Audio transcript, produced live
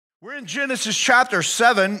We're in Genesis chapter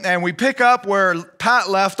 7, and we pick up where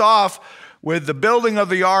Pat left off with the building of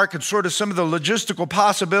the ark and sort of some of the logistical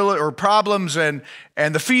possibility or problems and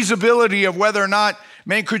the feasibility of whether or not,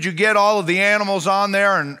 man, could you get all of the animals on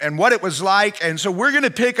there and what it was like. And so we're going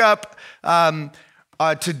to pick up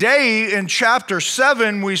today in chapter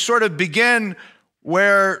 7. We sort of begin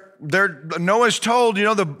where Noah's told,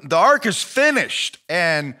 the ark is finished,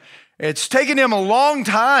 and it's taken him a long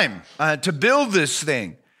time to build this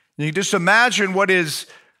thing. You can just imagine what his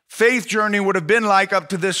faith journey would have been like up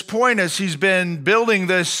to this point as he's been building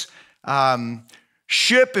this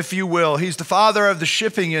ship, if you will. He's the father of the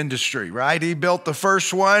shipping industry, right? He built the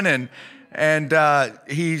first one, and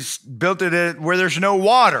he's built it where there's no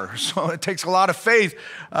water. So it takes a lot of faith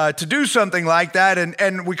to do something like that.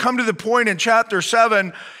 And we come to the point in chapter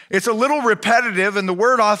 7, it's a little repetitive, and the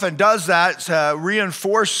word often does that to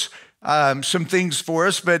reinforce some things for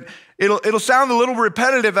us, but it'll sound a little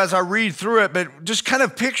repetitive as I read through it, but just kind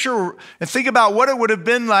of picture and think about what it would have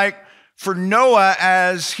been like for Noah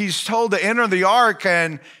as he's told to enter the ark.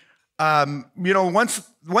 And,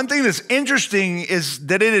 one thing that's interesting is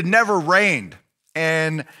that it had never rained.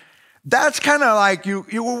 And that's kind of like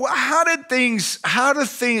how do things,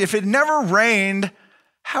 if it never rained,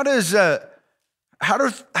 how do the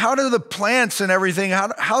plants and everything,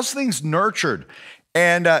 how's things nurtured?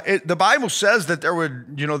 And the Bible says that there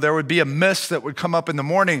would be a mist that would come up in the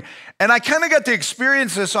morning. And I kind of got to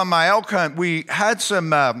experience this on my elk hunt. We had some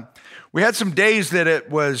days that it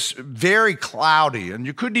was very cloudy, and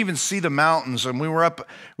you couldn't even see the mountains. And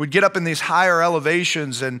we'd get up in these higher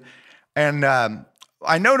elevations, and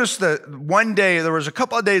I noticed that one day there was a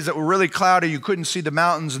couple of days that were really cloudy. You couldn't see the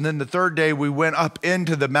mountains, and then the third day we went up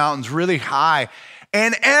into the mountains really high,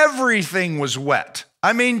 and everything was wet.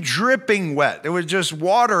 I mean, dripping wet. It was just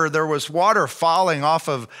water. There was water falling off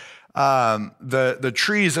of the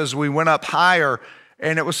trees as we went up higher.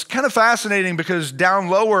 And it was kind of fascinating because down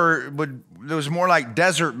lower, there was more like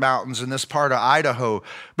desert mountains in this part of Idaho.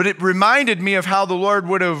 But it reminded me of how the Lord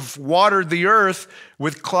would have watered the earth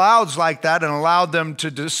with clouds like that and allowed them to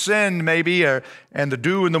descend maybe, and the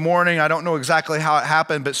dew in the morning. I don't know exactly how it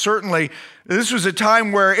happened, but certainly this was a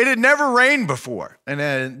time where it had never rained before.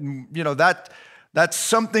 And, that's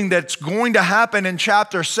something that's going to happen in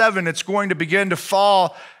chapter 7. It's going to begin to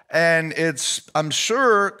fall, and it's, I'm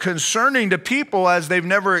sure, concerning to people as they've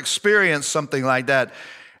never experienced something like that.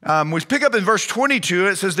 We pick up in verse 22.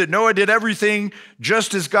 It says that Noah did everything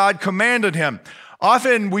just as God commanded him.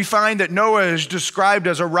 Often we find that Noah is described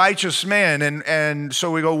as a righteous man, and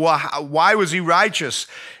so we go, well, why was he righteous?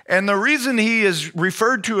 And the reason he is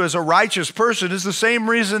referred to as a righteous person is the same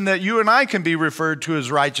reason that you and I can be referred to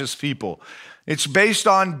as righteous people. It's based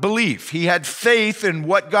on belief. He had faith in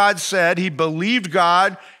what God said. He believed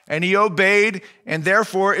God and he obeyed, and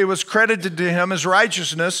therefore it was credited to him as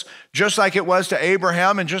righteousness, just like it was to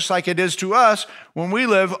Abraham and just like it is to us when we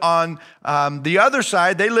live on the other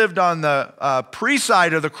side. They lived on the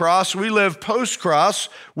pre-side of the cross. We live post-cross.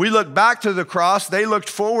 We look back to the cross. They looked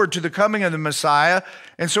forward to the coming of the Messiah.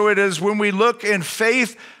 And so it is when we look in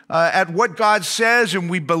faith at what God says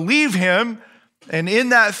and we believe him, and in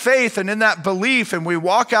that faith and in that belief, and we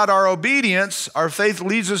walk out our obedience, our faith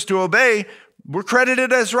leads us to obey, we're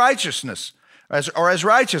credited as righteousness, as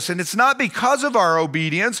righteous. And it's not because of our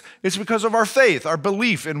obedience, it's because of our faith, our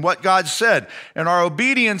belief in what God said. And our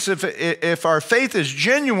obedience, if our faith is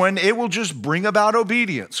genuine, it will just bring about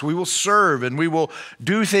obedience. We will serve and we will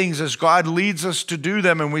do things as God leads us to do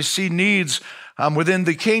them, and we see needs within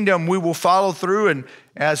the kingdom, we will follow through and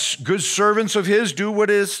as good servants of his do what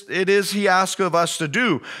it is he asks of us to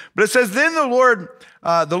do. But it says, then the Lord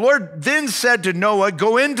then said to Noah,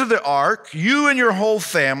 go into the ark, you and your whole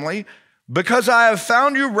family, because I have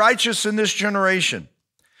found you righteous in this generation.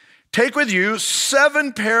 Take with you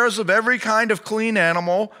 7 pairs of every kind of clean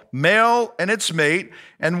animal, male and its mate,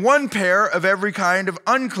 and 1 pair of every kind of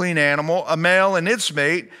unclean animal, a male and its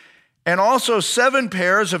mate, and also 7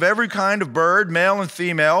 pairs of every kind of bird, male and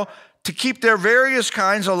female, to keep their various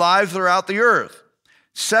kinds alive throughout the earth.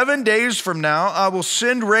 7 days from now, I will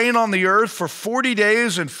send rain on the earth for 40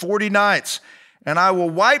 days and 40 nights, and I will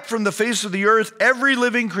wipe from the face of the earth every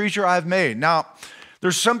living creature I've made. Now,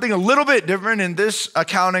 there's something a little bit different in this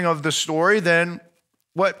accounting of the story than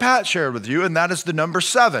what Pat shared with you, and that is the number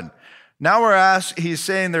 7. Now he's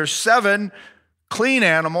saying there's 7 clean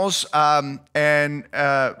animals and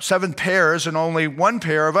 7 pairs and only 1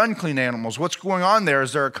 pair of unclean animals. What's going on there?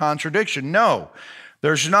 Is there a contradiction? No,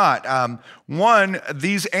 there's not.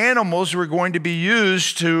 These animals were going to be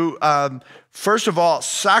used to, first of all,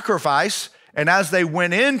 sacrifice. And as they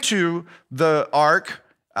went into the ark,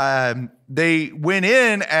 they went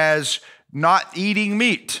in as not eating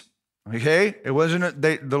meat. Okay, it wasn't.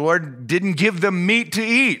 The Lord didn't give them meat to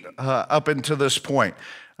eat up until this point.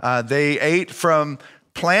 They ate from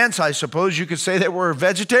plants. I suppose you could say they were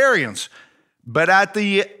vegetarians. But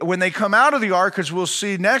when they come out of the ark, as we'll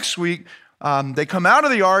see next week, they come out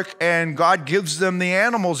of the ark and God gives them the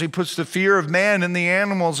animals. He puts the fear of man in the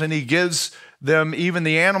animals, and he gives them even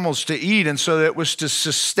the animals to eat. And so it was to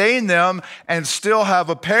sustain them and still have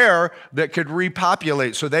a pair that could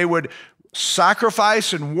repopulate. So they would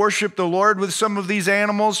sacrifice and worship the Lord with some of these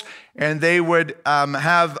animals, and they would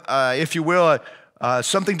have, if you will,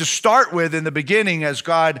 something to start with in the beginning as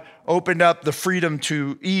God opened up the freedom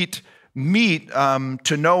to eat meat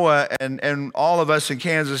to Noah and all of us in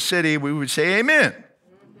Kansas City. We would say amen.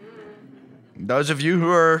 Mm-hmm. Those of you who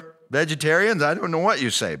are vegetarians, I don't know what you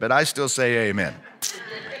say, but I still say amen.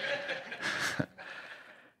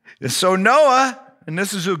 So Noah, and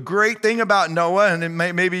this is a great thing about Noah, and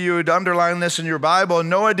maybe you would underline this in your Bible,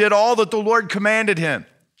 Noah did all that the Lord commanded him.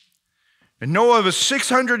 And Noah was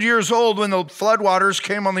 600 years old when the floodwaters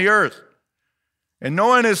came on the earth. And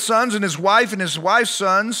Noah and his sons and his wife's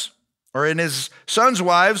sons, or in his sons'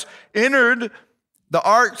 wives, entered the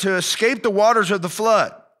ark to escape the waters of the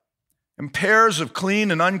flood. And pairs of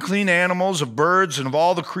clean and unclean animals, of birds and of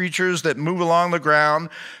all the creatures that move along the ground,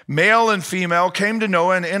 male and female, came to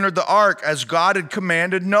Noah and entered the ark as God had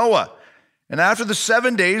commanded Noah. And after the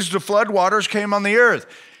 7 days, the flood waters came on the earth.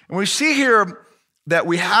 And we see here that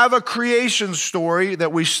we have a creation story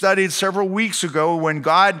that we studied several weeks ago when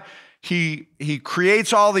God, he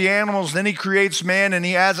creates all the animals, then he creates man, and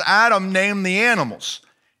he has Adam name the animals.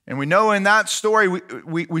 And we know in that story,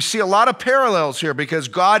 we see a lot of parallels here because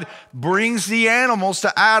God brings the animals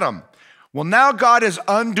to Adam. Well, now God is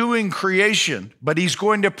undoing creation, but he's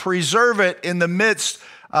going to preserve it in the midst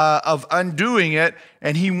of undoing it.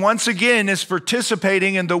 And he once again is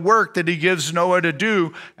participating in the work that he gives Noah to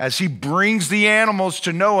do as he brings the animals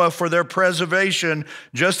to Noah for their preservation,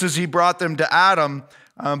 just as he brought them to Adam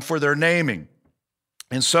for their naming.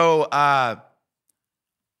 And so,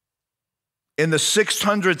 in the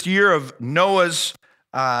 600th year of Noah's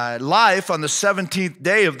life, on the 17th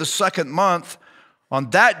day of the second month,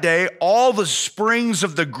 on that day, all the springs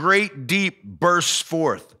of the great deep burst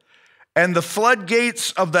forth, and the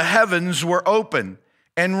floodgates of the heavens were open,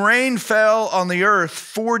 and rain fell on the earth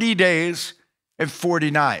 40 days and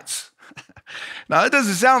 40 nights. Now, that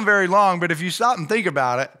doesn't sound very long, but if you stop and think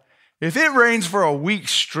about it, if it rains for a week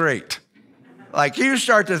straight, like you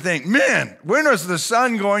start to think, man, when is the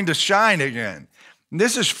sun going to shine again? And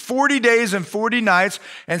this is 40 days and 40 nights,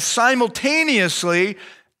 and simultaneously,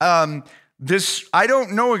 I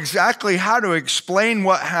don't know exactly how to explain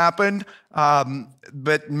what happened,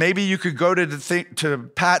 but maybe you could go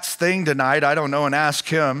to Pat's thing tonight, I don't know, and ask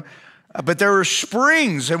him. But there were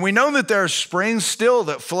springs, and we know that there are springs still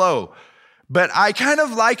that flow. But I kind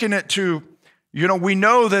of liken it to, we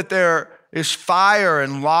know that there is fire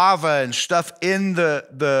and lava and stuff in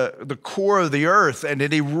the core of the earth, and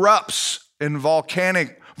it erupts in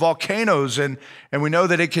volcanoes, and we know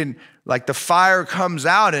that it can, like the fire comes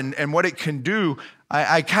out and what it can do.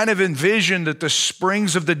 I kind of envision that the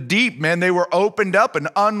springs of the deep, man, they were opened up and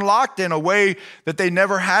unlocked in a way that they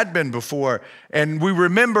never had been before. And we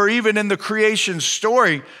remember even in the creation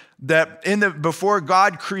story that before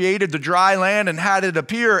God created the dry land and had it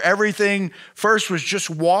appear, everything first was just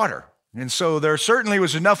water. And so there certainly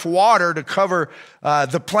was enough water to cover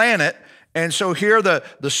the planet. And so here the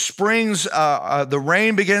springs, the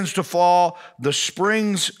rain begins to fall, the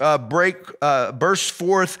springs burst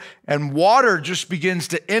forth, and water just begins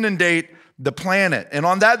to inundate the planet. And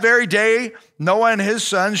on that very day, Noah and his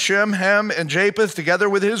sons, Shem, Ham, and Japheth, together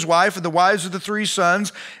with his wife and the wives of the three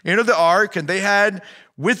sons, entered the ark, and they had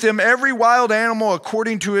with them every wild animal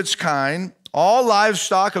according to its kind, all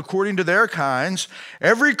livestock according to their kinds,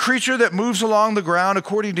 every creature that moves along the ground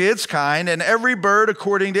according to its kind, and every bird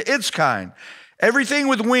according to its kind, everything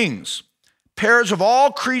with wings. Pairs of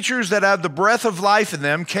all creatures that have the breath of life in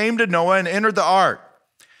them came to Noah and entered the ark.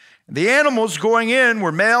 The animals going in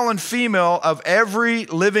were male and female of every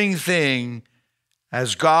living thing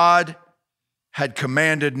as God had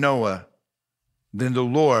commanded Noah. Then the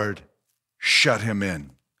Lord shut him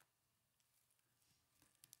in.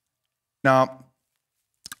 Now,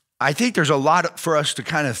 I think there's a lot for us to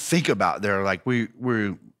kind of think about there. Like we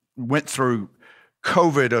went through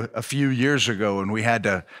COVID a few years ago and we had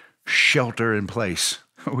to shelter in place.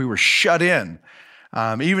 We were shut in.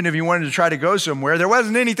 Even if you wanted to try to go somewhere, there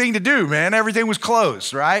wasn't anything to do, man. Everything was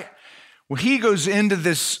closed, right? Well, he goes into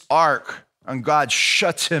this ark and God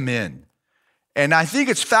shuts him in. And I think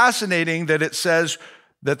it's fascinating that it says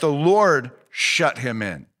that the Lord shut him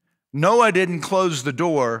in. Noah didn't close the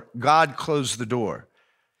door, God closed the door.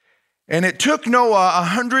 And it took Noah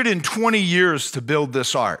 120 years to build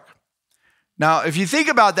this ark. Now, if you think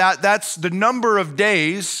about that, that's the number of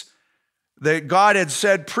days that God had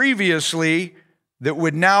said previously that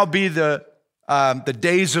would now be the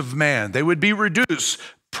days of man. They would be reduced.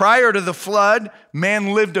 Prior to the flood,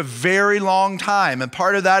 man lived a very long time. And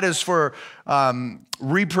part of that is for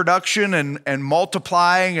reproduction and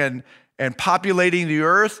multiplying and populating the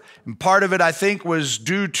earth. And part of it, I think, was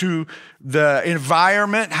due to the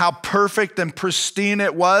environment, how perfect and pristine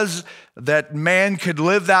it was that man could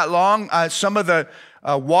live that long. Some of the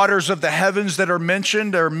waters of the heavens that are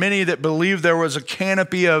mentioned, there are many that believe there was a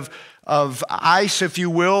canopy of ice, if you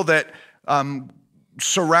will, that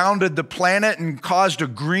surrounded the planet and caused a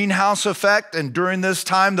greenhouse effect. And during this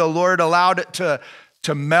time, the Lord allowed it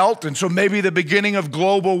to melt. And so maybe the beginning of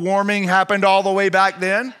global warming happened all the way back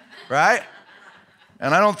then, right?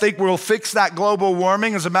 And I don't think we'll fix that global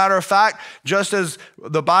warming. As a matter of fact, just as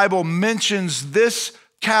the Bible mentions this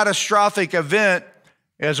catastrophic event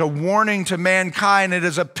as a warning to mankind, it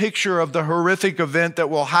is a picture of the horrific event that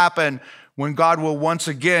will happen when God will once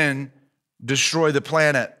again destroy the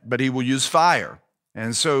planet, but he will use fire.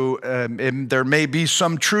 And so there may be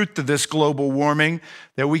some truth to this global warming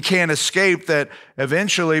that we can't escape, that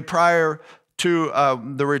eventually prior to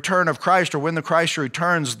the return of Christ, or when the Christ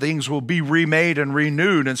returns, things will be remade and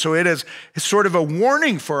renewed. And so it's sort of a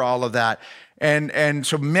warning for all of that. And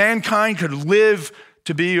so mankind could live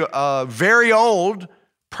to be very old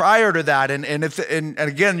prior to that. And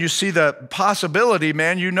again, you see the possibility,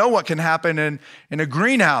 man, you know what can happen in a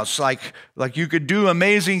greenhouse. Like you could do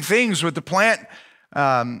amazing things with the plant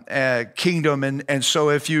kingdom. And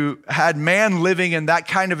so if you had man living in that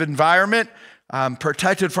kind of environment,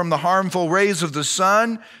 protected from the harmful rays of the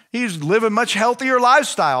sun, he's living a much healthier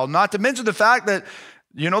lifestyle. Not to mention the fact that,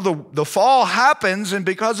 the fall happens, and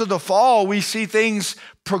because of the fall, we see things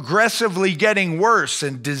progressively getting worse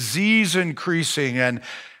and disease increasing. And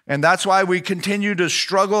that's why we continue to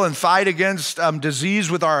struggle and fight against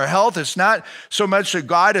disease with our health. It's not so much that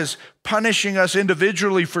God is punishing us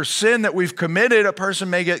individually for sin that we've committed. A person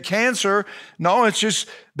may get cancer. No, it's just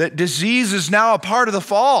that disease is now a part of the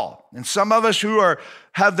fall. And some of us who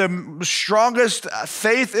have the strongest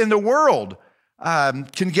faith in the world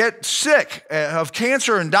can get sick of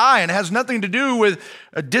cancer and die, and it has nothing to do with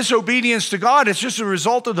disobedience to God. It's just a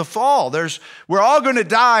result of the fall. We're all going to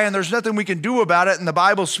die, and there's nothing we can do about it, and the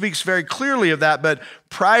Bible speaks very clearly of that. But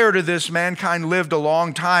prior to this, mankind lived a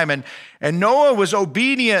long time, and Noah was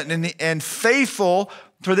obedient and faithful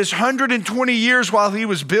for this 120 years while he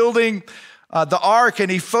was building the ark, and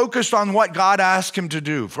he focused on what God asked him to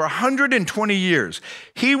do. For 120 years,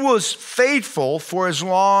 he was faithful for as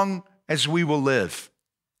long as we will live.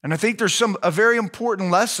 And I think there's a very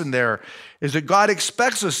important lesson there, is that God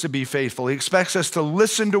expects us to be faithful. He expects us to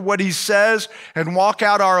listen to what he says and walk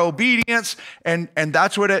out our obedience. And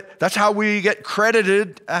that's how we get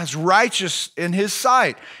credited as righteous in his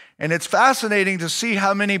sight. And it's fascinating to see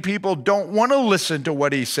how many people don't want to listen to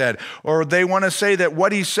what he said, or they want to say that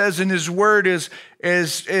what he says in his word is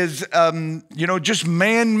just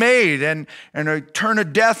man-made, and turn a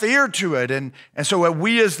deaf ear to it. And so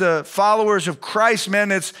we as the followers of Christ,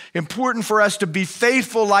 man, it's important for us to be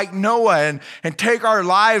faithful like Noah and take our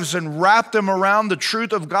lives and wrap them around the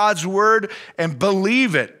truth of God's word and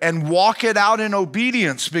believe it and walk it out in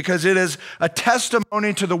obedience, because it is a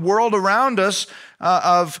testimony to the world around us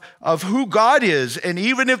of who God is. And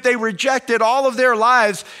even if they rejected all of their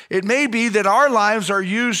lives, it may be that our lives are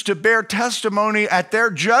used to bear testimony at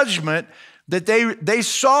their judgment that they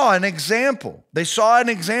saw an example. They saw an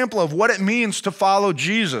example of what it means to follow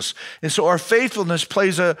Jesus. And so our faithfulness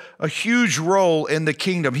plays a huge role in the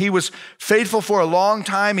kingdom. He was faithful for a long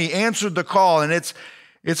time. He answered the call. And it's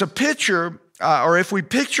a picture, or if we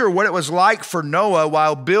picture what it was like for Noah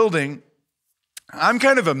while building, I'm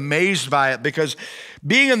kind of amazed by it, because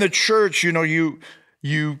being in the church, you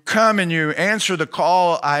come and you answer the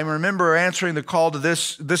call. I remember answering the call to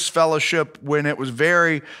this fellowship when it was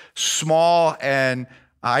very small and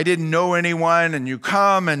I didn't know anyone, and you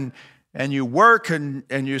come and you work and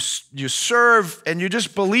you serve and you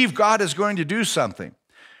just believe God is going to do something.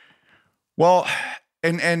 Well,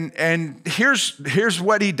 and here's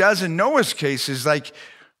what he does in Noah's case is like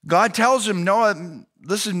God tells him, Noah,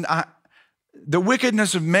 listen, the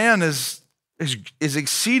wickedness of man is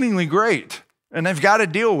exceedingly great, and I've got to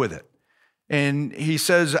deal with it. And he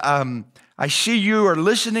says, I see you are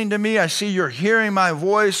listening to me. I see you're hearing my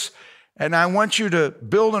voice. and I want you to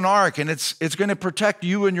build an ark, and it's going to protect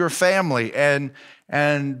you and your family and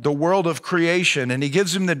the world of creation. And he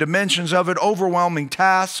gives him the dimensions of it, overwhelming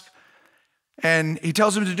task. And he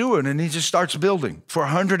tells him to do it, and he just starts building for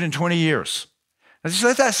 120 years. Let's just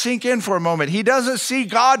let that sink in for a moment. He doesn't see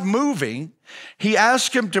God moving. He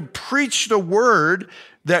asks him to preach the word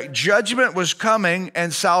that judgment was coming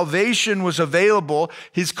and salvation was available.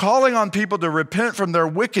 He's calling on people to repent from their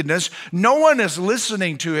wickedness. No one is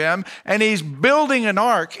listening to him, and he's building an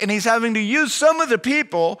ark, and he's having to use some of the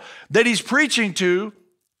people that he's preaching to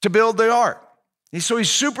build the ark. So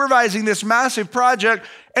he's supervising this massive project,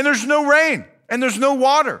 and there's no rain, and there's no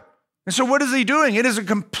water. And so what is he doing? It is a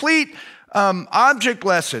complete object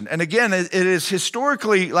lesson. And again, it is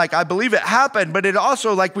historically, like, I believe it happened, but it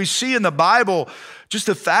also, like we see in the Bible, just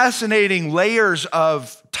the fascinating layers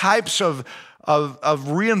of types of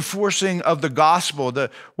reinforcing of the gospel.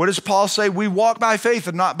 What does Paul say? We walk by faith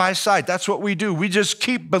and not by sight. That's what we do. We just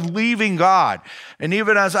keep believing God. And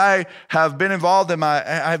even as I have been involved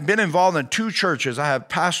I've been involved in two churches. I have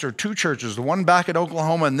pastored two churches, the one back in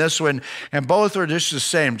Oklahoma and this one, and both are just the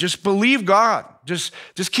same. Just believe God. Just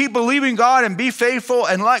keep believing God and be faithful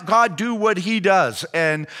and let God do what he does,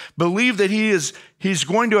 and believe that he's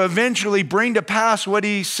going to eventually bring to pass what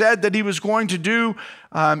he said that he was going to do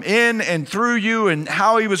in and through you, and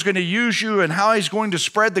how he was going to use you, and how he's going to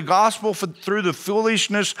spread the gospel through the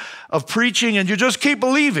foolishness of preaching, and you just keep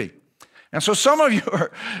believing. And so some of you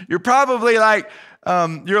you're probably like,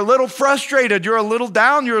 you're a little frustrated, you're a little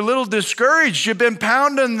down, you're a little discouraged. You've been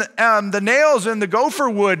pounding the nails in the gopher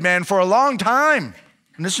wood, man, for a long time,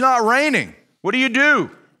 and it's not raining. What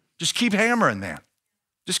do? Just keep hammering, man.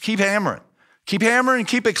 Just keep hammering. Keep hammering,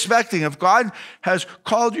 keep expecting. If God has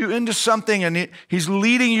called you into something and he's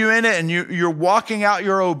leading you in it, and you're walking out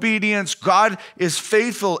your obedience, God is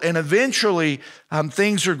faithful, and eventually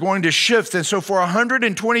things are going to shift. And so for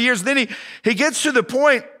 120 years, then he gets to the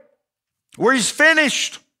point where he's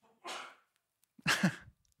finished.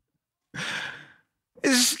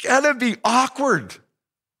 It's gotta be awkward.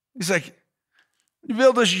 He's like, you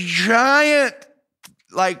build this giant,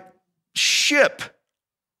 like, ship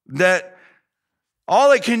that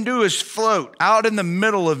all it can do is float out in the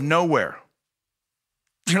middle of nowhere.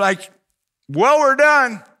 You're like, well, we're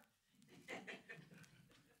done.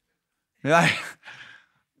 You're like,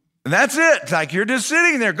 and that's it. Like, you're just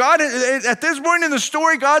sitting there. God, at this point in the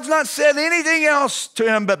story, God's not said anything else to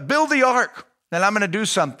him but build the ark, and I'm going to do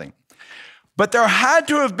something. But there had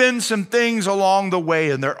to have been some things along the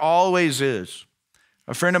way, and there always is.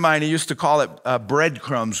 A friend of mine, he used to call it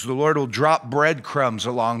breadcrumbs. The Lord will drop breadcrumbs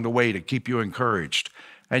along the way to keep you encouraged.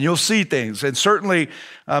 And you'll see things. And certainly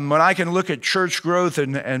when I can look at church growth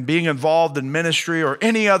and being involved in ministry or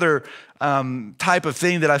any other type of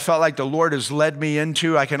thing that I felt like the Lord has led me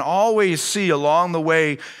into, I can always see along the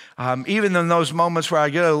way, even in those moments where I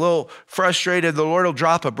get a little frustrated, the Lord will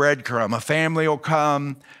drop a breadcrumb. A family will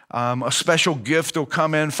come. A special gift will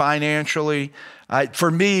come in financially.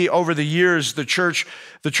 For me, over the years, the church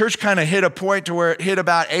kind of hit a point to where it hit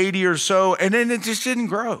about 80 or so, and then it just didn't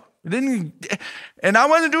grow. And I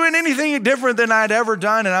wasn't doing anything different than I'd ever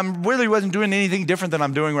done, and I really wasn't doing anything different than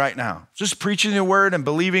I'm doing right now. Just preaching the word and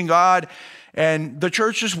believing God, and the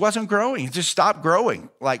church just wasn't growing. It just stopped growing,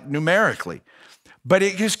 like numerically. But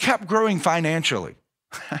it just kept growing financially.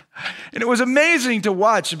 And it was amazing to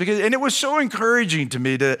watch, and it was so encouraging to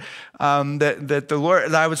me that the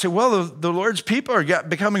Lord, I would say, well, the Lord's people are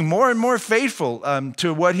becoming more and more faithful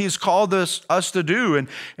to what he's called us to do. And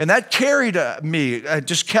that carried me. It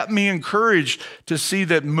just kept me encouraged to see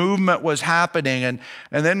that movement was happening. And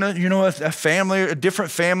then,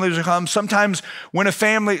 different families will come. Sometimes when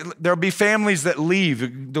there'll be families that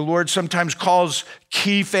leave. The Lord sometimes calls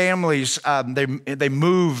key families, they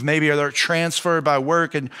move maybe, or they're transferred by work,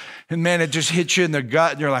 and man, it just hits you in the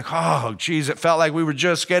gut, and you're like, oh, geez, it felt like we were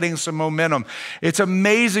just getting some momentum. It's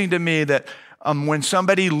amazing to me that when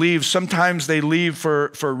somebody leaves, sometimes they leave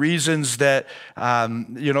for reasons that,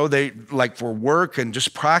 they like for work and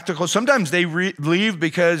just practical. Sometimes they leave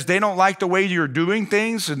because they don't like the way you're doing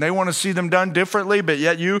things and they want to see them done differently, but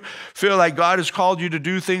yet you feel like God has called you to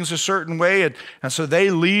do things a certain way. And so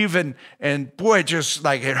they leave and boy, it just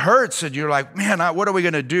like, it hurts. And you're like, man, what are we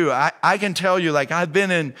going to do? I can tell you, like, I've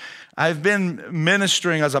been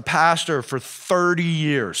ministering as a pastor for 30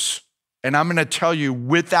 years. And I'm going to tell you,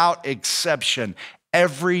 without exception,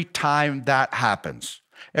 every time that happens,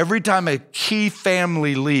 every time a key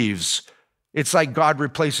family leaves, it's like God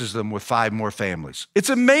replaces them with 5 more families. It's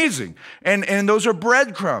amazing. And those are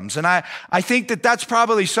breadcrumbs. And I think that that's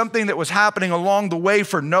probably something that was happening along the way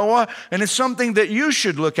for Noah. And it's something that you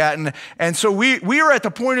should look at. And so we are at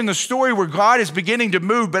the point in the story where God is beginning to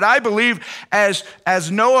move. But I believe as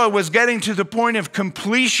Noah was getting to the point of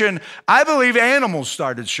completion, I believe animals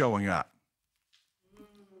started showing up.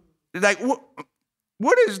 Like,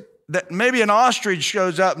 what is that? Maybe an ostrich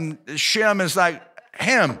shows up and Shem is like,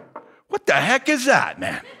 Ham. What the heck is that,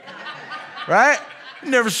 man? Right?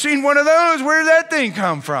 Never seen one of those. Where did that thing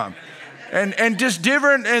come from? And just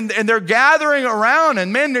different, and they're gathering around,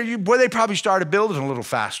 and man, they probably started building a little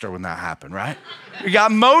faster when that happened, right? We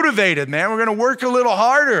got motivated, man. We're going to work a little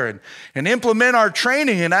harder and implement our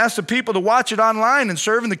training and ask the people to watch it online and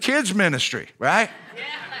serve in the kids ministry, right?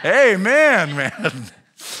 Yeah. Amen, man.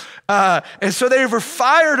 And so they were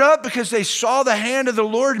fired up because they saw the hand of the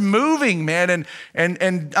Lord moving, man.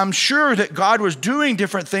 And I'm sure that God was doing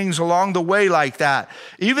different things along the way like that.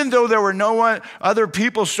 Even though there were other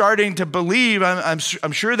people starting to believe, I'm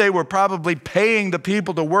sure they were probably paying the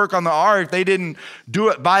people to work on the ark. They didn't do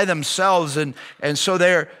it by themselves. And so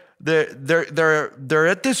they're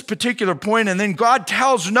at this particular point, and then God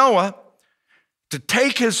tells Noah to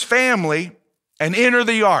take his family and enter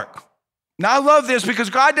the ark. Now, I love this because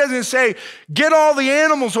God doesn't say, get all the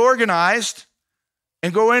animals organized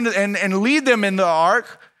and go in and lead them in the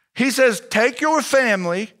ark. He says, take your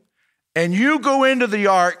family and you go into the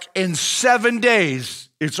ark. In 7 days,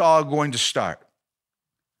 it's all going to start.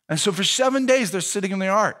 And so for 7 days, they're sitting in the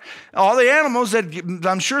ark. All the animals that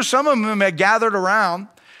I'm sure some of them had gathered around.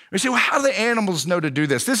 We say, well, how do the animals know to do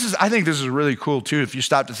this? I think this is really cool too. If you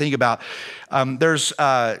stop to think about, there's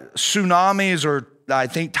tsunamis or I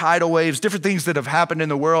think tidal waves, different things that have happened in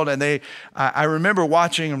the world. And I remember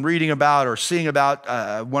watching and reading about or seeing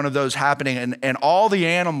about one of those happening. And all the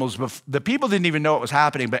animals, the people didn't even know it was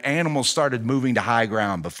happening, but animals started moving to high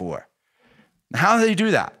ground before. How do they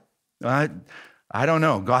do that? I don't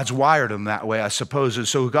know. God's wired them that way, I suppose. And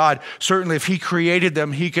so God, certainly if he created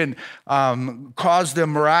them, he can cause them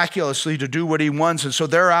miraculously to do what he wants. And so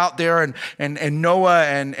they're out there, and Noah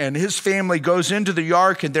and his family goes into the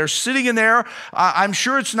ark, and they're sitting in there. I'm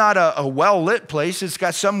sure it's not a well-lit place. It's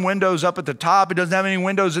got some windows up at the top. It doesn't have any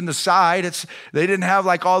windows in the side. They didn't have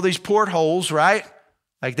like all these portholes, right?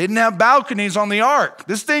 Like they didn't have balconies on the ark.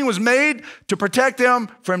 This thing was made to protect them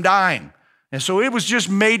from dying. And so it was just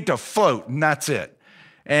made to float, and that's it.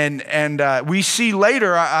 And we see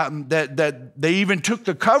later that they even took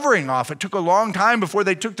the covering off. It took a long time before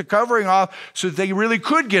they took the covering off so that they really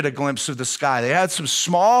could get a glimpse of the sky. They had some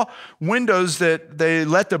small windows that they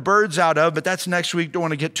let the birds out of, but that's next week. Don't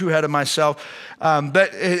want to get too ahead of myself.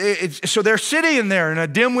 So they're sitting in there in a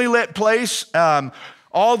dimly lit place.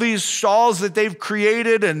 All these stalls that they've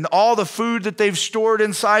created and all the food that they've stored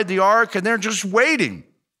inside the ark, and they're just waiting.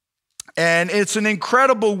 And it's an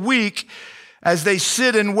incredible week as they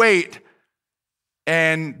sit and wait,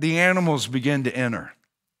 and the animals begin to enter.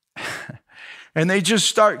 And they just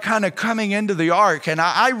start kind of coming into the ark. And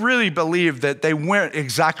I really believe that they went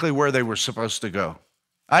exactly where they were supposed to go.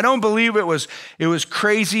 I don't believe it was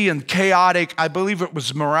crazy and chaotic. I believe it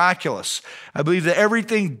was miraculous. I believe that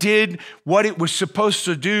everything did what it was supposed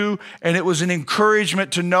to do, and it was an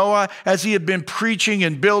encouragement to Noah as he had been preaching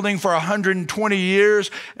and building for 120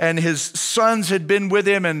 years, and his sons had been with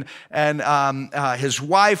him, and his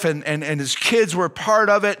wife and his kids were part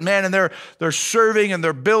of it, man, and they're serving and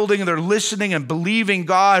they're building and they're listening and believing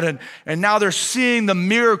God, and now they're seeing the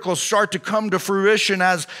miracles start to come to fruition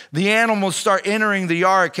as the animals start entering the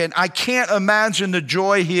ark. And I can't imagine the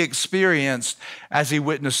joy he experienced as he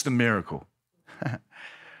witnessed the miracle.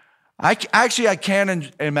 I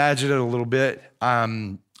can imagine it a little bit.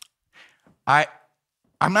 I'm at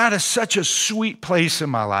such a sweet place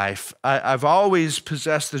in my life. I've always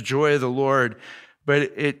possessed the joy of the Lord,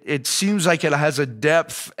 but it seems like it has a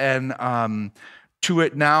depth and to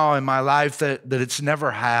it now in my life that it's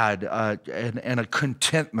never had, and a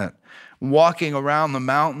contentment. Walking around the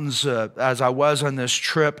mountains as I was on this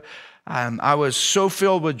trip, I was so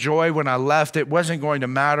filled with joy when I left. It wasn't going to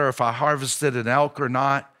matter if I harvested an elk or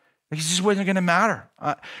not. It just wasn't going to matter.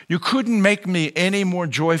 You couldn't make me any more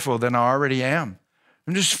joyful than I already am.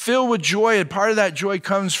 I'm just filled with joy, and part of that joy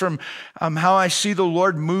comes from how I see the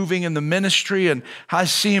Lord moving in the ministry, and how I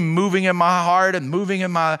see him moving in my heart and moving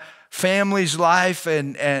in my family's life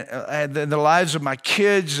and the lives of my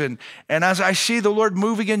kids. And as I see the Lord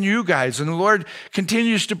moving in you guys, and the Lord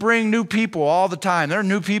continues to bring new people all the time. There are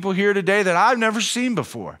new people here today that I've never seen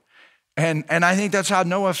before. And I think that's how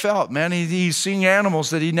Noah felt, man. He's seeing animals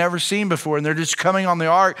that he'd never seen before, and they're just coming on the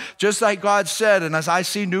ark, just like God said. And as I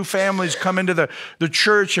see new families come into the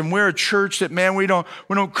church, and we're a church that, man, we don't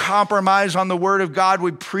compromise on the word of God.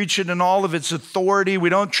 We preach it in all of its authority. We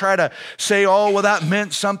don't try to say, oh, well, that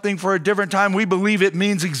meant something for a different time. We believe it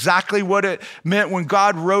means exactly what it meant when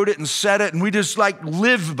God wrote it and said it, and we just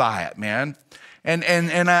live by it, man. And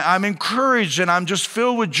I'm encouraged, and I'm just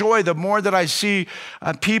filled with joy the more that I see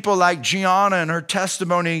people like Gianna and her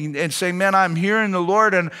testimony and saying, man, I'm hearing the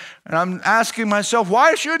Lord, and I'm asking myself,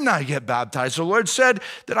 why shouldn't I get baptized? The Lord said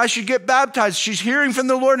that I should get baptized. She's hearing from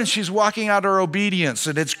the Lord, and she's walking out her obedience,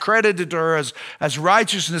 and it's credited to her as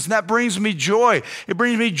righteousness, and that brings me joy. It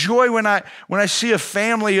brings me joy when I see a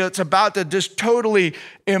family that's about to just totally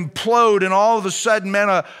implode, and all of a sudden,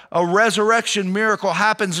 man, a resurrection miracle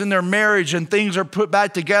happens in their marriage, and things are put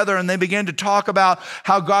back together, and they begin to talk about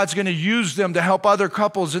how God's going to use them to help other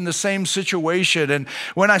couples in the same situation. And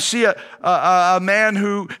when I see a man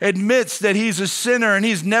who admits that he's a sinner and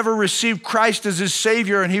he's never received Christ as his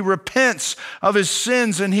Savior, and he repents of his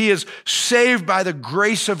sins, and he is saved by the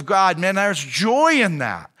grace of God, man, there's joy in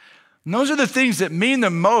that. And those are the things that mean the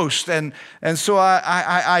most. And so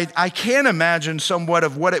I can't imagine somewhat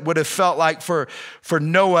of what it would have felt like for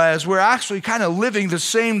Noah, as we're actually kind of living the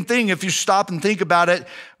same thing if you stop and think about it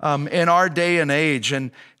in our day and age.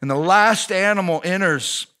 And the last animal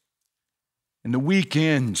enters, and the week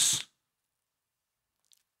ends.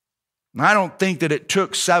 And I don't think that it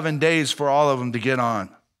took 7 days for all of them to get on.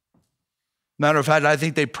 Matter of fact, I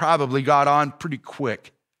think they probably got on pretty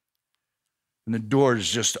quick. And the doors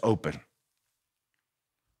just open. And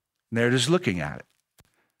they're just looking at it.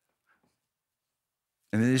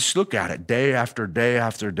 And they just look at it day after day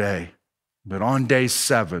after day. But on day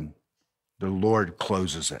 7, the Lord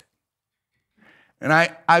closes it. And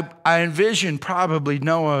I envision probably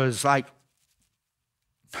Noah is like,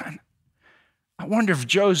 man, I wonder if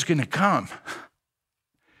Joe's going to come.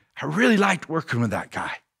 I really liked working with that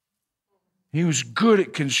guy. He was good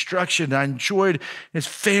at construction. I enjoyed his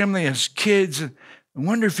family, his kids. I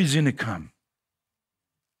wonder if he's going to come.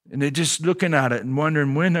 And they're just looking at it and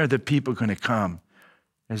wondering, when are the people going to come?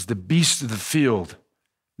 As the beasts of the field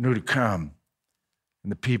knew to come,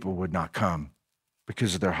 and the people would not come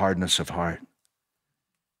because of their hardness of heart.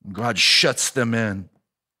 And God shuts them in,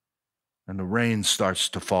 and the rain starts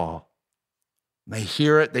to fall. And they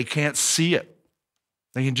hear it. They can't see it.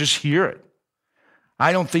 They can just hear it.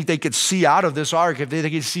 I don't think they could see out of this ark. If they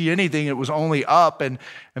could see anything, it was only up and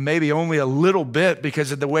maybe only a little bit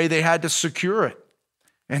because of the way they had to secure it.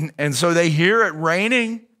 And so they hear it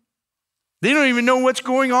raining. They don't even know what's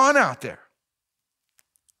going on out there.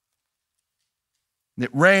 And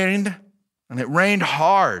it rained, and it rained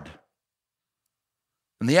hard.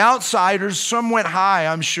 And the outsiders, some went high,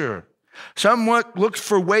 I'm sure. Some looked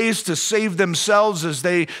for ways to save themselves as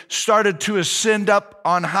they started to ascend up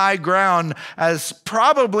on high ground. As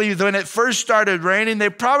probably when it first started raining, they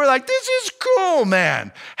probably like, this is cool,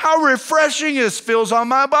 man. How refreshing this feels on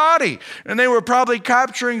my body. And they were probably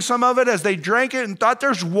capturing some of it as they drank it and thought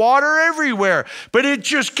there's water everywhere. But it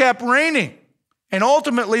just kept raining. And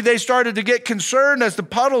ultimately, they started to get concerned as the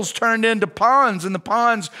puddles turned into ponds, and the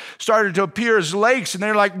ponds started to appear as lakes. And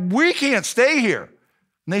they're like, we can't stay here.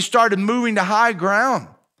 And they started moving to high ground,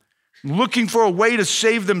 looking for a way to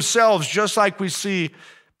save themselves, just like we see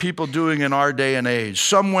people doing in our day and age.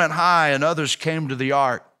 Some went high and others came to the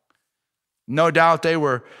ark. No doubt they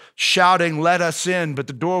were shouting, let us in, but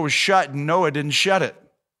the door was shut, and Noah didn't shut it.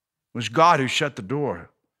 It was God who shut the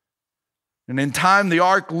door. And in time, the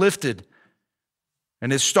ark lifted,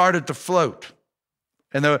 and it started to float.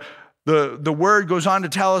 And the word goes on to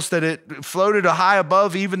tell us that it floated high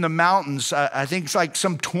above even the mountains. I think it's like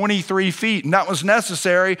some 23 feet. And that was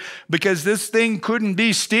necessary because this thing couldn't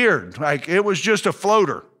be steered. Like, it was just a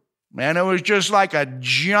floater. Man, it was just like a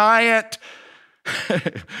giant,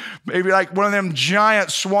 maybe like one of them giant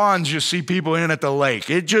swans you see people in at the lake.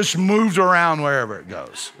 It just moves around wherever it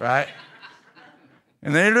goes, right?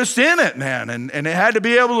 And they're just in it, man. And it had to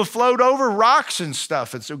be able to float over rocks and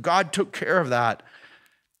stuff. And so God took care of that.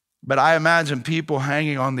 But I imagine people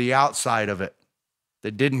hanging on the outside of it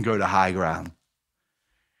that didn't go to high ground.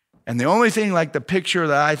 And the only thing like the picture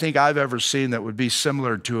that I think I've ever seen that would be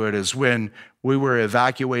similar to it is when we were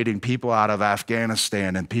evacuating people out of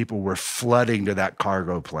Afghanistan and people were flooding to that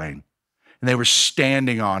cargo plane. And they were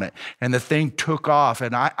standing on it. And the thing took off.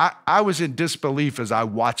 And I was in disbelief as I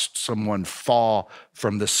watched someone fall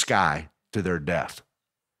from the sky to their death.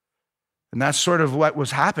 And that's sort of what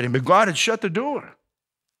was happening. But God had shut the door.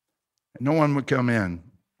 No one would come in.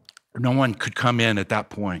 No one could come in at that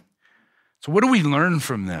point. So what do we learn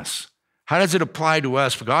from this? How does it apply to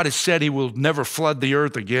us? For God has said he will never flood the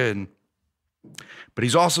earth again, but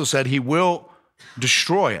he's also said he will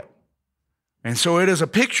destroy it. And so it is a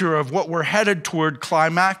picture of what we're headed toward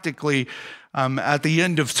climactically at the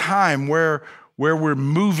end of time, where we're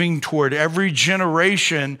moving toward. Every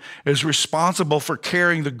generation is responsible for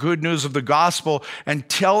carrying the good news of the gospel and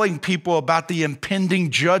telling people about the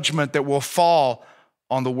impending judgment that will fall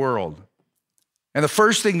on the world. And the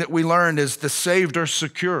first thing that we learned is the saved are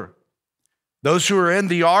secure. Those who are in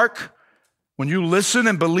the ark, when you listen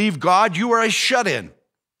and believe God, you are a shut-in.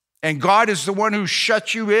 And God is the one who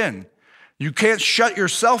shuts you in. You can't shut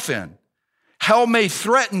yourself in. Hell may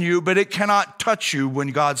threaten you, but it cannot touch you when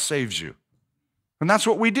God saves you. And that's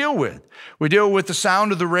what we deal with. We deal with the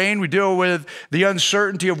sound of the rain. We deal with the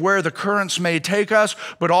uncertainty of where the currents may take us.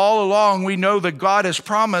 But all along, we know that God has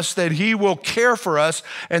promised that he will care for us,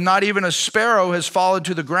 and not even a sparrow has fallen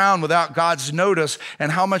to the ground without God's notice.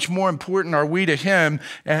 And how much more important are we to him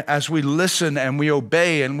as we listen and we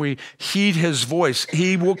obey and we heed his voice?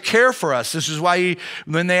 He will care for us. This is why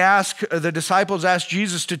when the disciples asked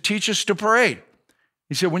Jesus to teach us to pray,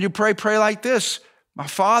 he said, when you pray, pray like this. My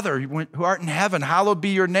Father, who art in heaven, hallowed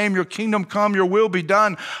be your name. Your kingdom come, your will be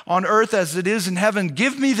done on earth as it is in heaven.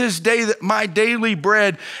 Give me this day my daily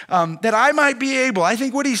bread, that I might be able. I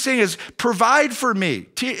think what he's saying is provide for me.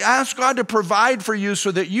 Ask God to provide for you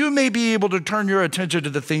so that you may be able to turn your attention to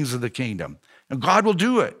the things of the kingdom. And God will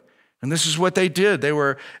do it. And this is what they did. They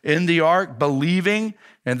were in the ark believing,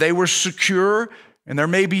 and they were secure. And there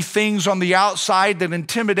may be things on the outside that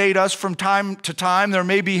intimidate us from time to time. There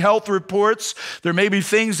may be health reports. There may be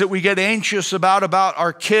things that we get anxious about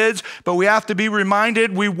our kids. But we have to be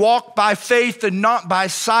reminded we walk by faith and not by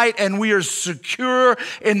sight. And we are secure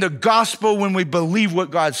in the gospel when we believe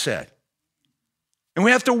what God said. And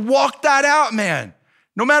we have to walk that out, man.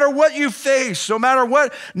 No matter what you face, no matter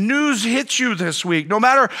what news hits you this week, no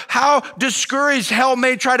matter how discouraged hell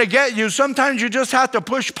may try to get you, sometimes you just have to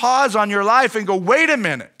push pause on your life and go, wait a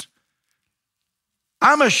minute.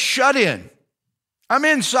 I'm a shut-in. I'm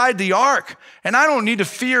inside the ark, and I don't need to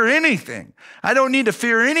fear anything. I don't need to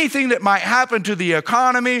fear anything that might happen to the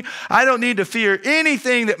economy. I don't need to fear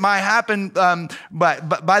anything that might happen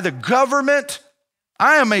by the government.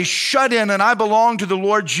 I am a shut-in, and I belong to the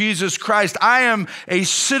Lord Jesus Christ. I am a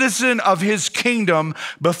citizen of his kingdom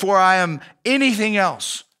before I am anything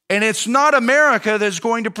else. And it's not America that's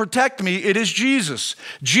going to protect me. It is Jesus.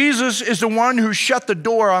 Jesus is the one who shut the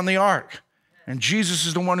door on the ark. And Jesus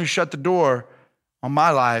is the one who shut the door on my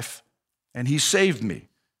life, and he saved me.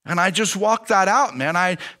 And I just walk that out, man.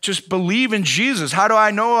 I just believe in Jesus. How do I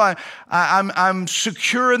know I'm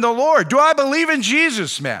secure in the Lord? Do I believe in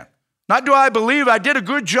Jesus, man? Not do I believe I did a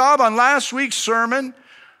good job on last week's sermon,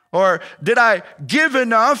 or did I give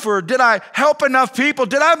enough, or did I help enough people?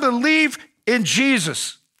 Did I believe in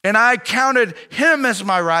Jesus? And I counted him as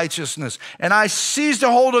my righteousness, and I seized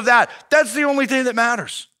a hold of that. That's the only thing that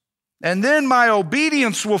matters. And then my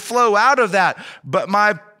obedience will flow out of that. But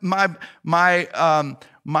my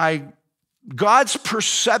God's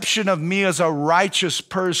perception of me as a righteous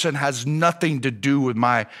person has nothing to do with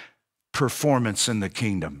my performance in the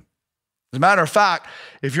kingdom. As a matter of fact,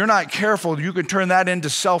 if you're not careful, you can turn that into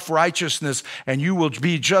self-righteousness, and you will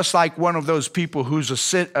be just like one of those people who's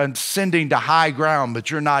ascending to high ground, but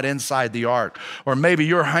you're not inside the ark. Or maybe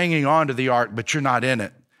you're hanging on to the ark, but you're not in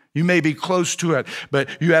it. You may be close to it, but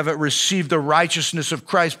you haven't received the righteousness of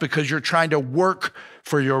Christ because you're trying to work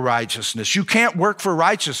for your righteousness. You can't work for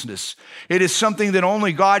righteousness. It is something that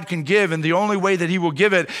only God can give, and the only way that he will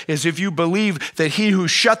give it is if you believe that he who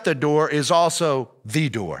shut the door is also the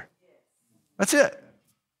door. That's it.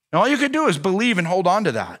 And all you can do is believe and hold on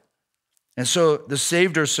to that. And so the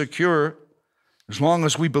saved are secure as long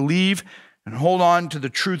as we believe and hold on to the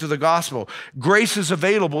truth of the gospel. Grace is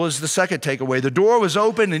available is the second takeaway. The door was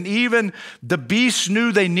open, and even the beasts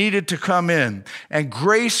knew they needed to come in. And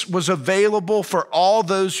grace was available for all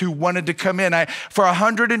those who wanted to come in. For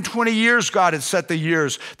 120 years, God had set the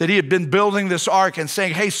years that he had been building this ark and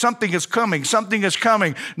saying, hey, something is coming, something is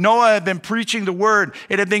coming. Noah had been preaching the word.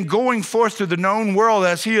 It had been going forth to the known world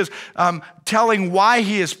as he is telling why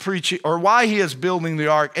he is preaching or why he is building the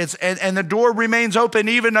ark. And the door remains open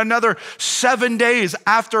even another 7 days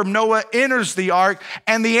after Noah enters the ark,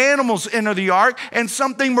 and the animals enter the ark, and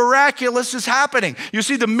something miraculous is happening. You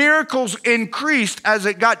see, the miracles increased as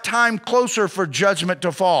it got time closer for judgment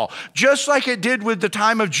to fall. Just like it did with the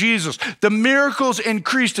time of Jesus. The miracles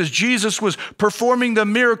increased as Jesus was performing the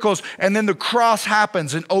miracles, and then the cross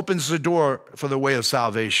happens and opens the door for the way of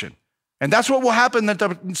salvation. And that's what will happen at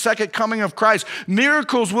the second coming of Christ.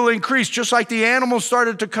 Miracles will increase, just like the animals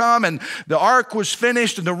started to come and the ark was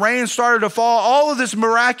finished and the rain started to fall. All of this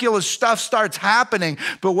miraculous stuff starts happening.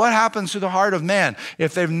 But what happens to the heart of man?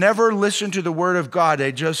 If they've never listened to the word of God,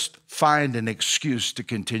 they just find an excuse to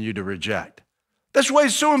continue to reject. That's why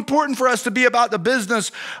it's so important for us to be about the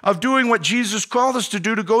business of doing what Jesus called us to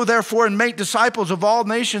do, to go therefore and make disciples of all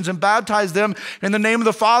nations and baptize them in the name of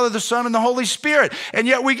the Father, the Son, and the Holy Spirit. And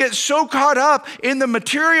yet we get so caught up in the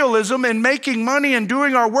materialism and making money and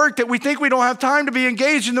doing our work that we think we don't have time to be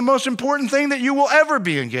engaged in the most important thing that you will ever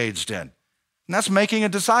be engaged in. And that's making a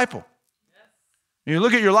disciple. You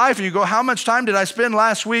look at your life and you go, how much time did I spend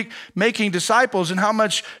last week making disciples, and how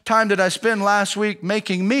much time did I spend last week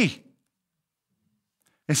making me?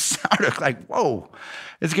 It sounded like, whoa,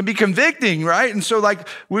 it can be convicting, right? And so like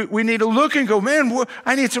we need to look and go, man,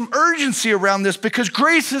 I need some urgency around this, because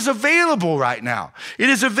grace is available right now. It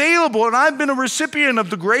is available, and I've been a recipient of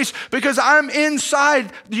the grace because I'm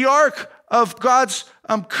inside the ark of God's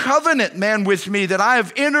covenant, man, with me, that I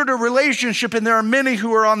have entered a relationship, and there are many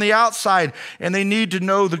who are on the outside and they need to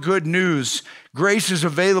know the good news. Grace is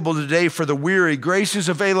available today for the weary. Grace is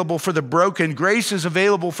available for the broken. Grace is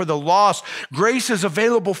available for the lost. Grace is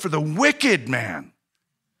available for the wicked, man.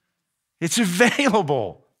 It's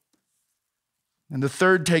available. And the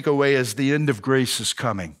third takeaway is the end of grace is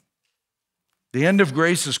coming. The end of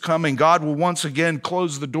grace is coming. God will once again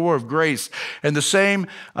close the door of grace. And the same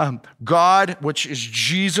God, which is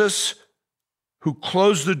Jesus, who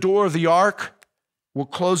closed the door of the ark, will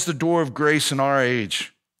close the door of grace in our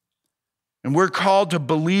age. And we're called to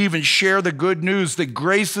believe and share the good news that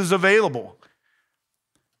grace is available.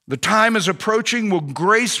 The time is approaching when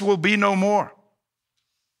grace will be no more.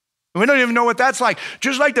 We don't even know what that's like.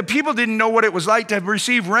 Just like the people didn't know what it was like to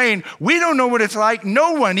receive rain, we don't know what it's like.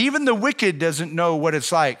 No one, even the wicked, doesn't know what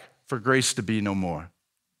it's like for grace to be no more.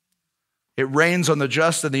 It rains on the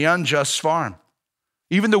just and the unjust's farm.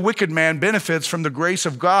 Even the wicked man benefits from the grace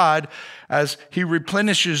of God as he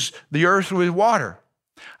replenishes the earth with water.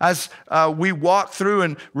 As we walk through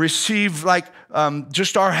and receive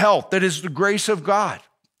just our health, that is the grace of God.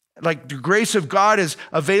 Like the grace of God is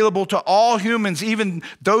available to all humans, even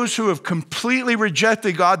those who have completely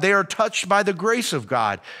rejected God. They are touched by the grace of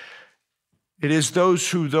God. It is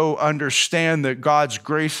those who, though, understand that God's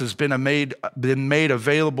grace has been made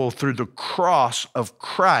available through the cross of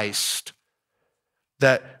Christ,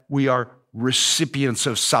 that we are recipients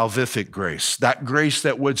of salvific grace, that grace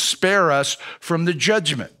that would spare us from the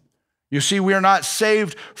judgment. You see, we are not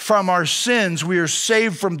saved from our sins. We are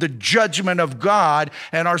saved from the judgment of God,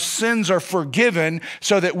 and our sins are forgiven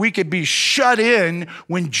so that we could be shut in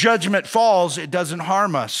when judgment falls. It doesn't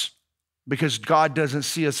harm us because God doesn't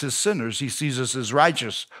see us as sinners. He sees us as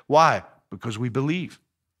righteous. Why? Because we believe.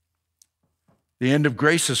 The end of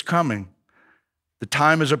grace is coming. The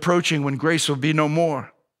time is approaching when grace will be no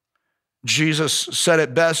more. Jesus said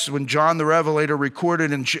it best when John the Revelator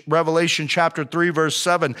recorded in Revelation chapter 3, verse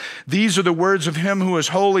 7, "These are the words of him who is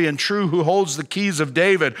holy and true, who holds the keys of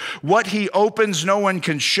David. What he opens, no one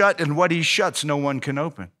can shut, and what he shuts, no one can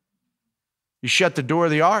open." You shut the door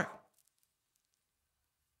of the ark,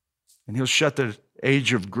 and he'll shut the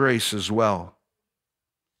age of grace as well.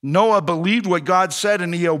 Noah believed what God said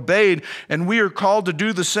and he obeyed, and we are called to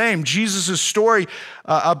do the same. Jesus' story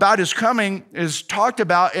about his coming is talked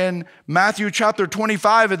about in Matthew chapter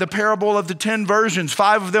 25 at the parable of the 10 virgins.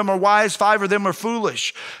 5 of them are wise, 5 of them are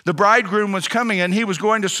foolish. The bridegroom was coming and he was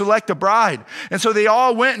going to select a bride. And so they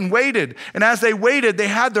all went and waited. And as they waited, they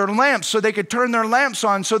had their lamps so they could turn their lamps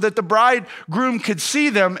on so that the bridegroom could see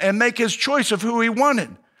them and make his choice of who he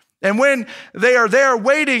wanted. And when they are there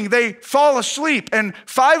waiting, they fall asleep. And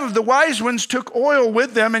 5 of the wise ones took oil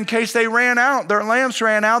with them in case they ran out. Their lamps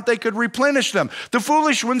ran out, they could replenish them. The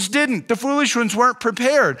foolish ones didn't. The foolish ones weren't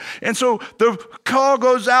prepared. And so the call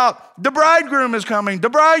goes out, the bridegroom is coming,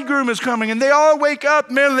 the bridegroom is coming. And they all wake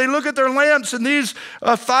up, man, they look at their lamps, and these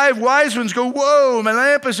 5 wise ones go, whoa, my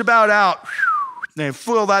lamp is about out. They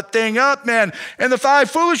fill that thing up, man. And the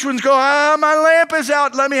 5 foolish ones go, my lamp is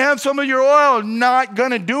out. Let me have some of your oil. Not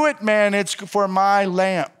going to do it, man. It's for my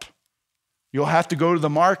lamp. You'll have to go to the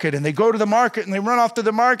market. And they go to the market and they run off to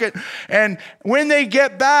the market. And when they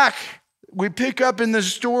get back, we pick up in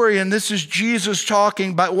this story, and this is Jesus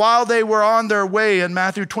talking, but while they were on their way, in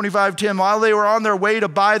Matthew 25:10, while they were on their way to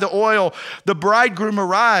buy the oil, the bridegroom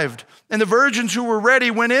arrived. And the virgins who were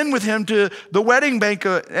ready went in with him to the wedding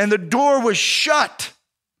banquet, and the door was shut.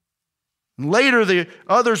 And later the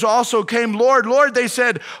others also came. Lord, Lord, they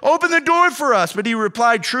said, open the door for us. But he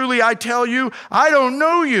replied, truly, I tell you, I don't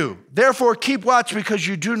know you. Therefore keep watch, because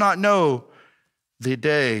you do not know the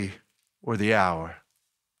day or the hour.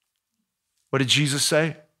 What did Jesus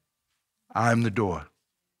say? I'm the door.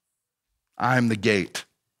 I'm the gate.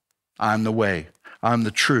 I'm the way. I'm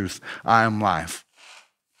the truth. I am life.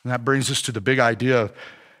 And that brings us to the big idea of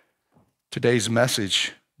today's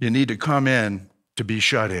message. You need to come in to be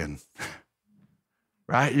shut in.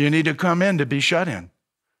 Right? You need to come in to be shut in.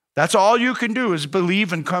 That's all you can do is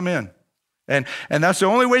believe and come in. And that's the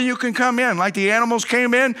only way you can come in. Like the animals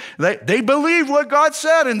came in, they believed what God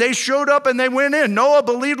said, and they showed up and they went in. Noah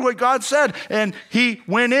believed what God said, and he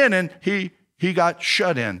went in, and he got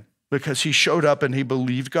shut in because he showed up and he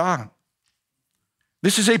believed God.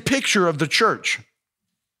 This is a picture of the church.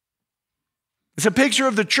 It's a picture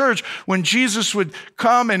of the church when Jesus would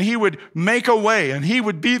come and he would make a way, and he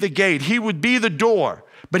would be the gate. He would be the door,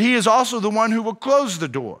 but he is also the one who will close the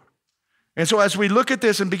door. And so as we look at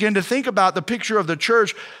this and begin to think about the picture of the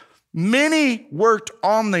church, many worked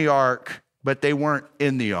on the ark, but they weren't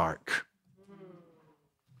in the ark.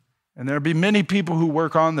 And there'll be many people who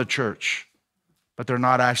work on the church, but they're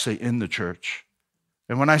not actually in the church.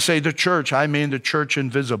 And when I say the church, I mean the church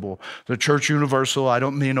invisible, the church universal. I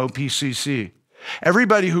don't mean OPCC.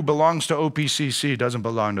 Everybody who belongs to OPCC doesn't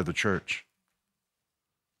belong to the church.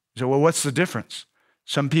 So, well, what's the difference?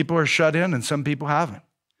 Some people are shut in and some people haven't.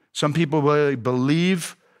 Some people really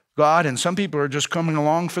believe God, and some people are just coming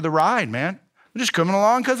along for the ride, man. They're just coming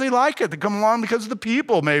along because they like it. They come along because of the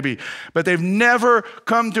people, maybe. But they've never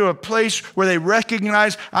come to a place where they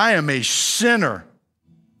recognize, I am a sinner.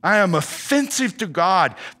 I am offensive to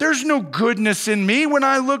God. There's no goodness in me. When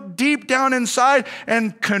I look deep down inside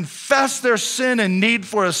and confess their sin and need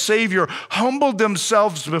for a Savior, humbled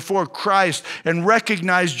themselves before Christ and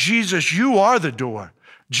recognize, Jesus, you are the door.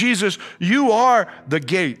 Jesus, you are the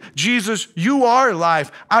gate. Jesus, you are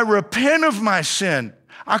life. I repent of my sin.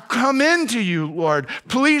 I come into you, Lord.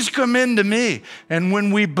 Please come into me. And when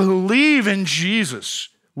we believe in Jesus,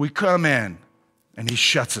 we come in and he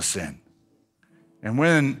shuts us in. And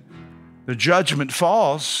when the judgment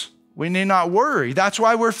falls, we need not worry. That's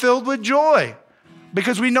why we're filled with joy.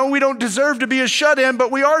 Because we know we don't deserve to be a shut-in,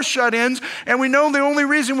 but we are shut-ins. And we know the only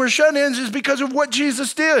reason we're shut-ins is because of what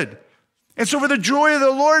Jesus did. And so for the joy of the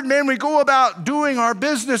Lord, man, we go about doing our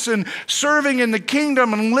business and serving in the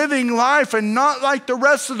kingdom and living life and not like the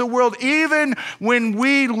rest of the world. Even when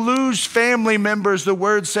we lose family members, the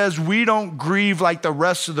word says we don't grieve like the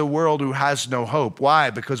rest of the world who has no hope.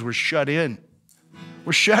 Why? Because we're shut in.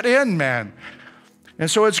 We're shut in, man. And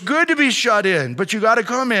so it's good to be shut in, but you got to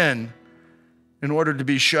come in order to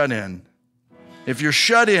be shut in. If you're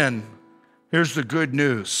shut in, here's the good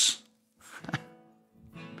news.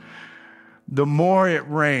 The more it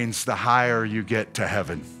rains, the higher you get to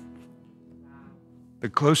heaven. The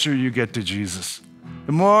closer you get to Jesus.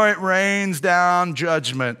 The more it rains down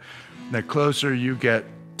judgment, the closer you get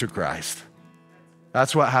to Christ.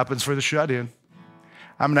 That's what happens for the shut-in.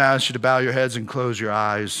 I'm going to ask you to bow your heads and close your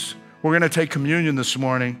eyes. We're going to take communion this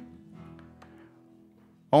morning.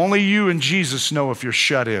 Only you and Jesus know if you're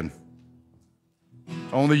shut in.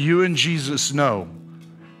 Only you and Jesus know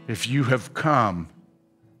if you have come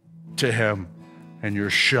to him and you're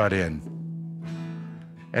shut in.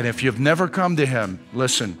 And if you've never come to him,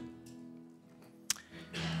 listen,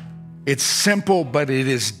 it's simple, but it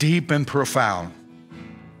is deep and profound.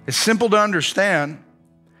 It's simple to understand.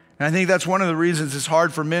 And I think that's one of the reasons it's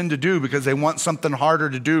hard for men to do, because they want something harder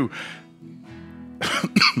to do.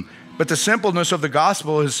 But the simpleness of the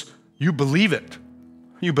gospel is you believe it.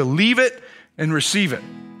 You believe it and receive it.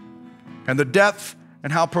 And the depth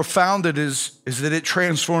and how profound it is that it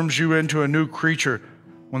transforms you into a new creature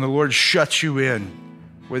when the Lord shuts you in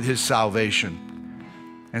with his salvation.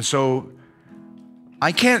 And so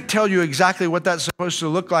I can't tell you exactly what that's supposed to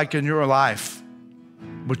look like in your life,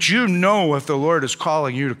 but you know if the Lord is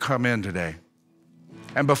calling you to come in today.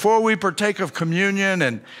 And before we partake of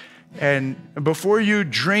communion and before you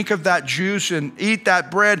drink of that juice and eat that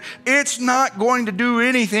bread, it's not going to do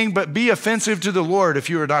anything but be offensive to the Lord if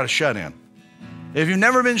you are not a shut-in. If you've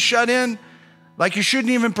never been shut in, like you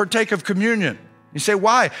shouldn't even partake of communion. You say,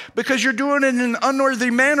 why? Because you're doing it in an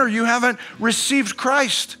unworthy manner. You haven't received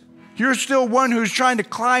Christ. You're still one who's trying to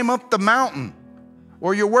climb up the mountain,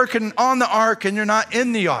 or you're working on the ark and you're not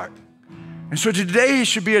in the ark. And so today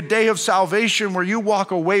should be a day of salvation where you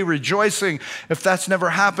walk away rejoicing if that's never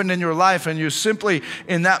happened in your life, and you simply,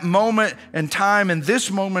 in that moment in time, in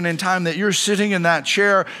this moment in time that you're sitting in that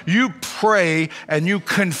chair, you pray and you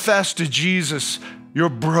confess to Jesus your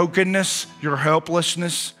brokenness, your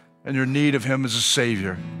helplessness, and your need of him as a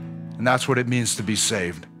Savior. And that's what it means to be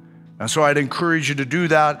saved. And so I'd encourage you to do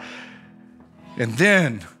that and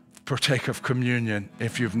then partake of communion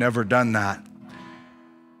if you've never done that.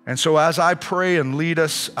 And so as I pray and lead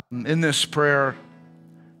us in this prayer,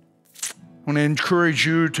 I want to encourage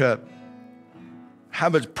you to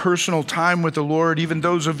have a personal time with the Lord, even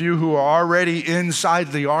those of you who are already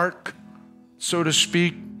inside the ark, so to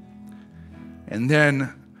speak, and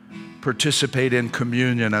then participate in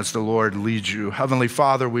communion as the Lord leads you. Heavenly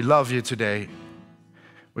Father, we love you today.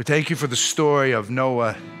 We thank you for the story of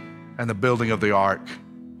Noah and the building of the ark.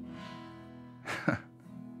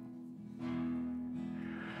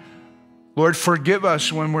 Lord, forgive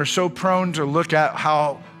us when we're so prone to look at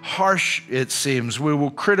how harsh it seems. We will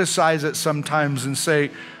criticize it sometimes and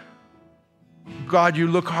say, God, you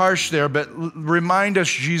look harsh there, but remind us,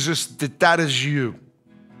 Jesus, that that is you.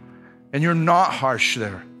 And you're not harsh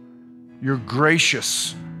there. You're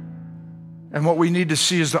gracious. And what we need to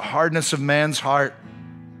see is the hardness of man's heart,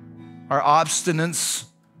 our obstinance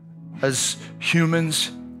as humans,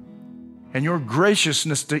 and your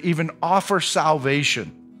graciousness to even offer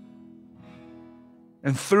salvation.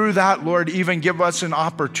 And through that, Lord, even give us an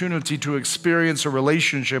opportunity to experience a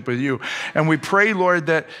relationship with you. And we pray, Lord,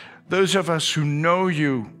 that those of us who know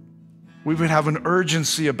you, we would have an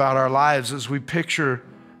urgency about our lives as we picture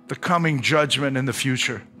the coming judgment in the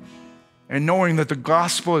future. And knowing that the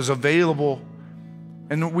gospel is available,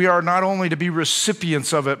 and we are not only to be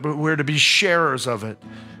recipients of it, but we're to be sharers of it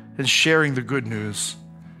and sharing the good news.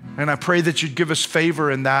 And I pray that you'd give us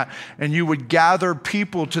favor in that, and you would gather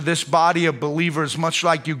people to this body of believers, much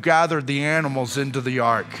like you gathered the animals into the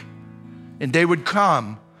ark. And they would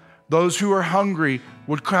come. Those who are hungry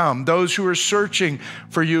would come. Those who are searching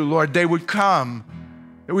for you, Lord, they would come.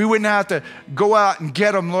 We wouldn't have to go out and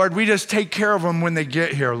get them, Lord. We just take care of them when they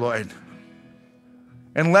get here, Lord.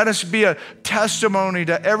 And let us be a testimony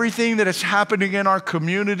to everything that is happening in our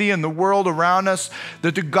community and the world around us,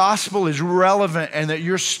 that the gospel is relevant and that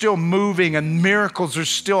you're still moving and miracles are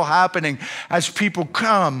still happening as people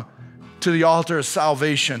come to the altar of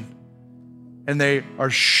salvation and they are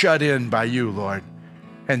shut in by you, Lord.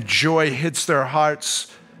 And joy hits their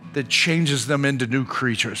hearts that changes them into new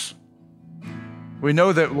creatures. We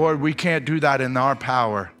know that, Lord, we can't do that in our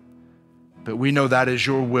power. But we know that is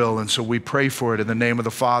your will, and so we pray for it in the name of the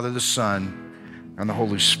Father, the Son, and the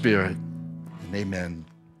Holy Spirit. Amen.